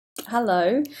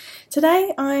Hello.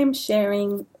 Today I'm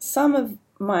sharing some of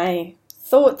my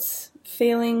thoughts,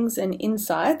 feelings and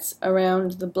insights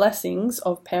around the blessings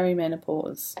of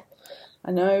perimenopause.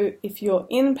 I know if you're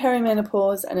in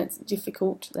perimenopause and it's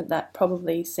difficult, that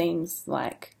probably seems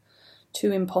like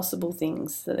two impossible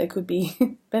things, that there could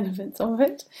be benefits of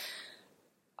it.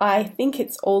 I think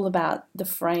it's all about the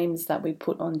frames that we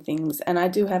put on things, and I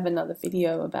do have another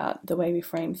video about the way we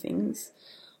frame things.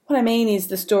 What I mean is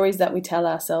the stories that we tell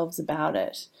ourselves about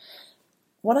it.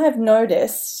 What I've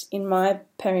noticed in my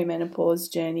perimenopause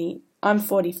journey, I'm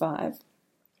 45,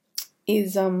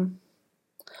 is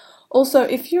also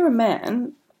if you're a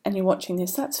man and you're watching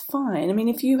this, that's fine. I mean,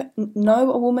 if you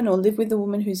know a woman or live with a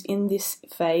woman who's in this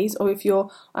phase, or if your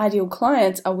ideal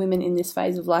clients are women in this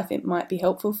phase of life, it might be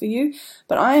helpful for you.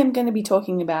 But I am going to be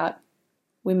talking about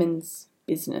women's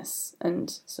business,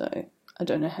 and so I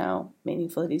don't know how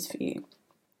meaningful it is for you.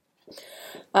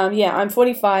 I'm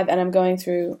 45 and I'm going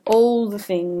through all the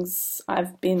things.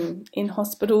 I've been in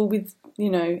hospital with,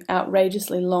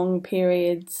 outrageously long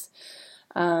periods,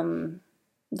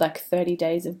 like 30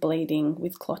 days of bleeding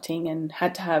with clotting, and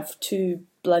had to have 2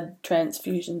 blood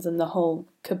transfusions and the whole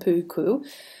kapoo.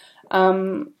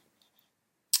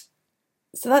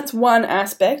 So that's one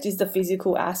aspect, is the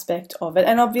physical aspect of it.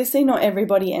 And obviously not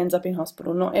everybody ends up in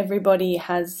hospital. Not everybody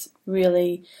has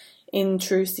really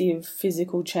intrusive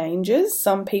physical changes.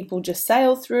 Some people just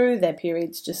sail through, their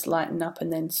periods just lighten up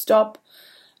and then stop.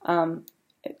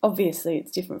 Obviously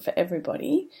it's different for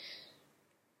everybody.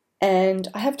 And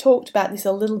I have talked about this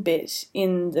a little bit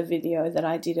in the video that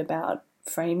I did about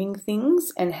framing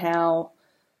things and how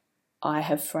I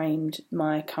have framed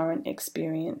my current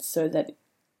experience so that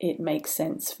it makes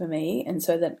sense for me and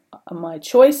so that my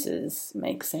choices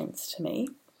make sense to me.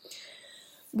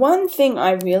 One thing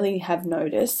I really have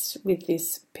noticed with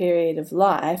this period of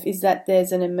life is that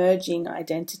there's an emerging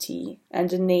identity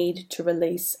and a need to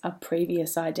release a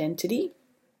previous identity.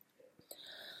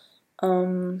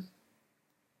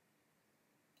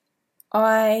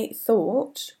 I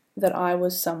thought that I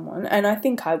was someone, and I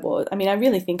think I was. I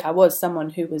really think I was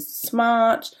someone who was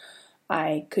smart,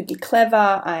 I could be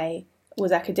clever, I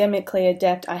was academically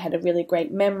adept, I had a really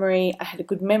great memory, I had a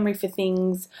good memory for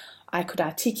things, I could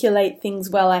articulate things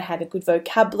well, I had a good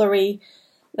vocabulary.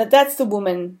 That's the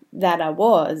woman that I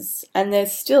was, and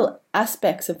there's still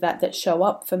aspects of that show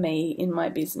up for me in my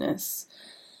business.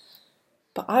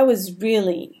 But I was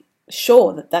really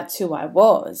sure that that's who I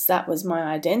was. That was my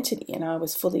identity, and I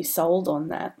was fully sold on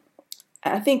that.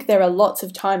 I think there are lots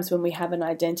of times when we have an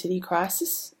identity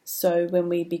crisis. So when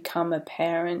we become a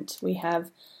parent, we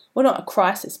have, well, not a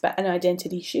crisis, but an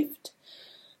identity shift.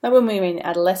 Like when we're in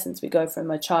adolescence, we go from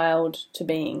a child to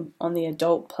being on the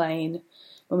adult plane.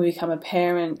 When we become a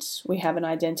parent, we have an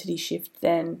identity shift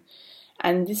then.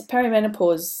 And this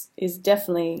perimenopause is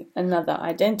definitely another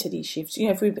identity shift.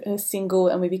 If we're single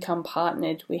and we become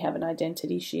partnered, we have an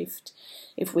identity shift.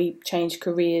 If we change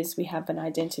careers, we have an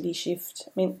identity shift.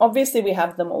 Obviously we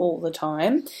have them all the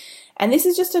time. And this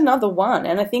is just another one.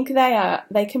 And I think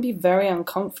they can be very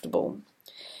uncomfortable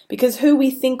because who we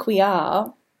think we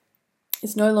are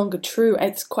is no longer true.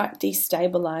 It's quite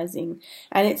destabilizing,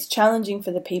 and it's challenging for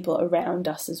the people around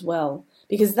us as well,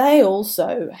 because they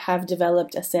also have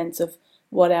developed a sense of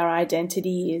what our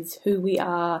identity is, who we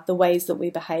are, the ways that we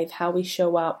behave, how we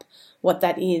show up, what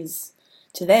that is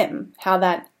to them, how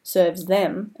that serves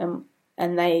them,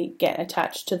 and they get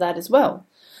attached to that as well.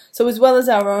 So as well as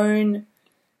our own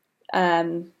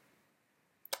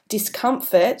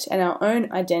discomfort and our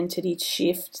own identity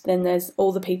shift, then there's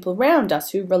all the people around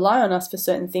us who rely on us for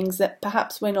certain things that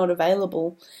perhaps we're not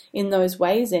available in those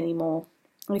ways anymore.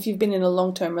 And if you've been in a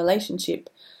long-term relationship,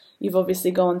 you've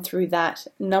obviously gone through that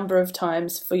a number of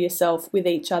times for yourself with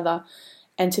each other,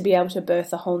 and to be able to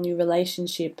birth a whole new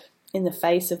relationship in the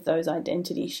face of those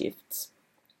identity shifts.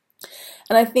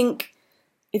 And I think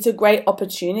it's a great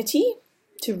opportunity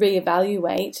to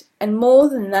reevaluate, and more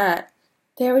than that,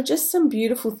 there are just some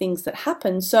beautiful things that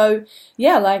happen. So,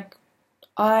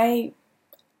 I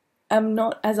am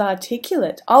not as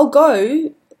articulate. I'll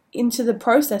go into the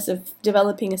process of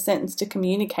developing a sentence to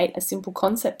communicate a simple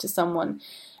concept to someone,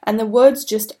 and the words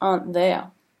just aren't there.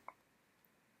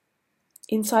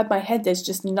 Inside my head, there's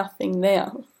just nothing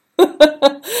there.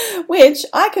 Which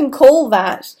I can call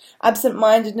that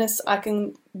absent-mindedness. I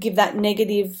can give that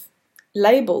negative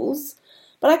labels.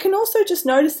 But I can also just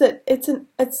notice that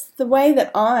it's the way that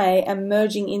I am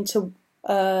merging into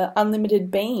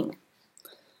unlimited being.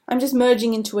 I'm just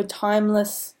merging into a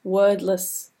timeless,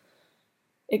 wordless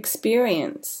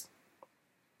experience.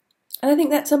 And I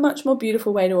think that's a much more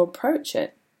beautiful way to approach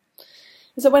it.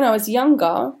 So when I was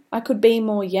younger, I could be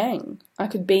more yang. I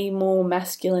could be more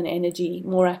masculine energy,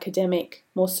 more academic,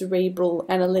 more cerebral,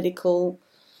 analytical,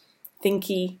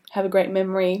 thinky, have a great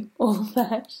memory, all of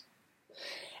that.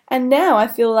 And now I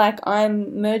feel like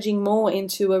I'm merging more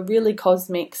into a really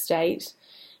cosmic state,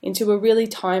 into a really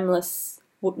timeless,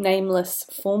 nameless,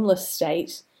 formless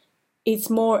state. It's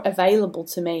more available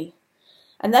to me.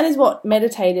 And that is what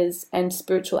meditators and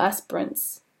spiritual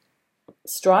aspirants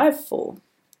strive for.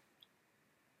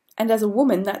 And as a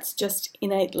woman, that's just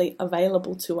innately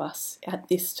available to us at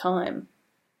this time.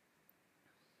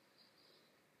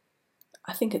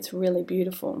 I think it's really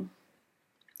beautiful.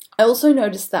 I also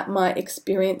noticed that my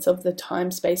experience of the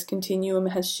time-space continuum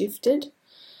has shifted,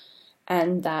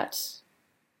 and that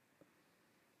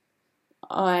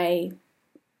I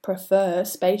prefer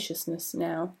spaciousness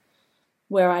now,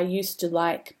 where I used to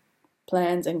like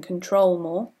plans and control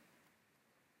more.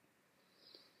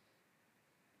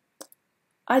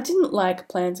 I didn't like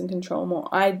plans and control more.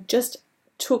 I just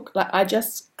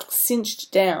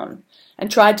cinched down and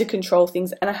tried to control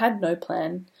things, and I had no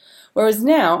plan. Whereas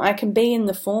now I can be in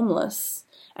the formless,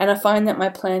 and I find that my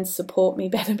plans support me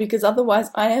better, because otherwise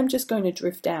I am just going to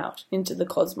drift out into the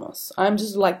cosmos. I'm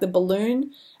just like the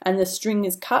balloon and the string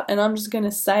is cut, and I'm just going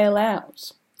to sail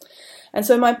out. And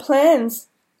so my plans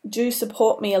do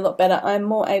support me a lot better. I'm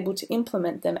more able to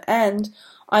implement them, and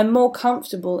I'm more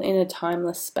comfortable in a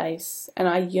timeless space. And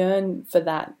I yearn for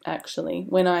that, actually,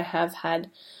 when I have had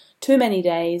too many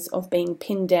days of being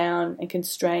pinned down and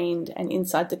constrained and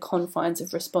inside the confines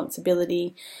of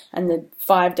responsibility and the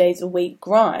 5 days a week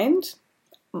grind.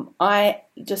 I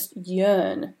just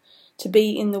yearn to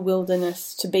be in the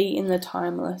wilderness, to be in the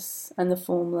timeless and the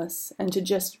formless, and to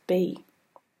just be.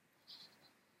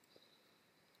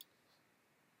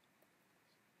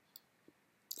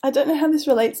 I don't know how this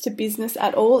relates to business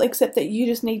at all, except that you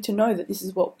just need to know that this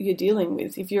is what you're dealing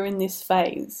with if you're in this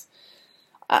phase.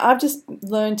 I've just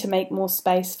learned to make more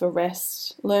space for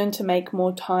rest, learned to make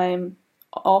more time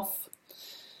off,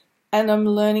 and I'm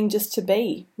learning just to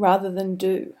be rather than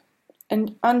do,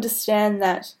 and understand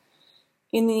that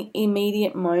in the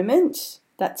immediate moment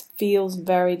that feels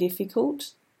very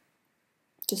difficult,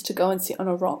 just to go and sit on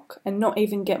a rock and not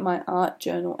even get my art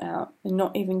journal out and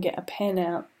not even get a pen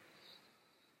out.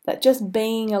 That just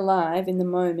being alive in the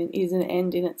moment is an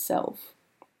end in itself.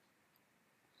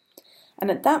 And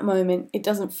at that moment, it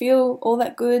doesn't feel all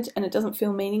that good and it doesn't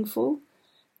feel meaningful.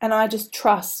 And I just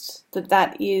trust that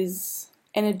that is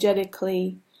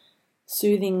energetically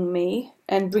soothing me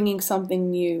and bringing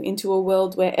something new into a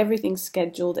world where everything's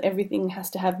scheduled, everything has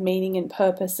to have meaning and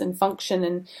purpose and function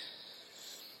and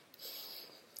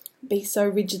be so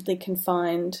rigidly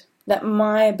confined, that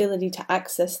my ability to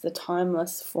access the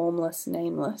timeless, formless,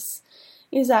 nameless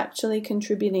is actually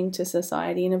contributing to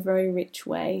society in a very rich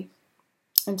way,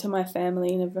 and to my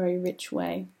family in a very rich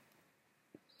way.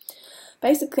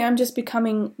 Basically, I'm just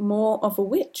becoming more of a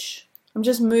witch. I'm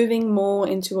just moving more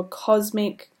into a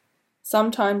cosmic,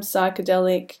 sometimes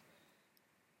psychedelic,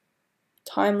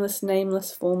 timeless,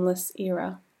 nameless, formless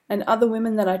era. And other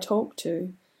women that I talk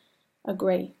to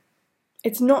agree.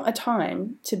 It's not a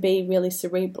time to be really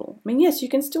cerebral. I mean, yes, you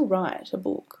can still write a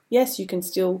book. Yes, you can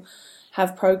still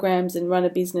have programs and run a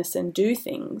business and do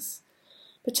things.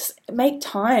 But just make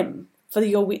time for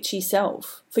your witchy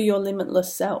self, for your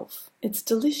limitless self. It's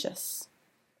delicious.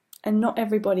 And not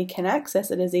everybody can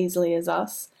access it as easily as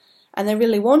us. And they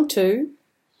really want to.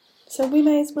 So we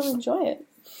may as well enjoy it.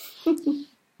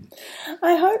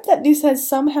 I hope that this has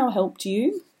somehow helped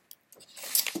you.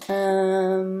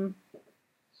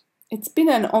 It's been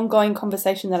an ongoing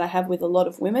conversation that I have with a lot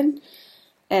of women,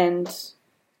 and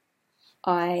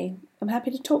I am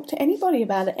happy to talk to anybody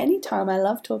about it anytime. I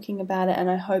love talking about it, and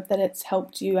I hope that it's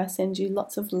helped you. I send you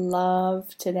lots of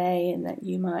love today, and that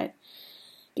you might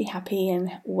be happy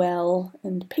and well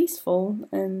and peaceful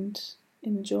and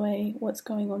enjoy what's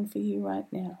going on for you right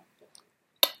now.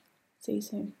 See you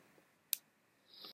soon.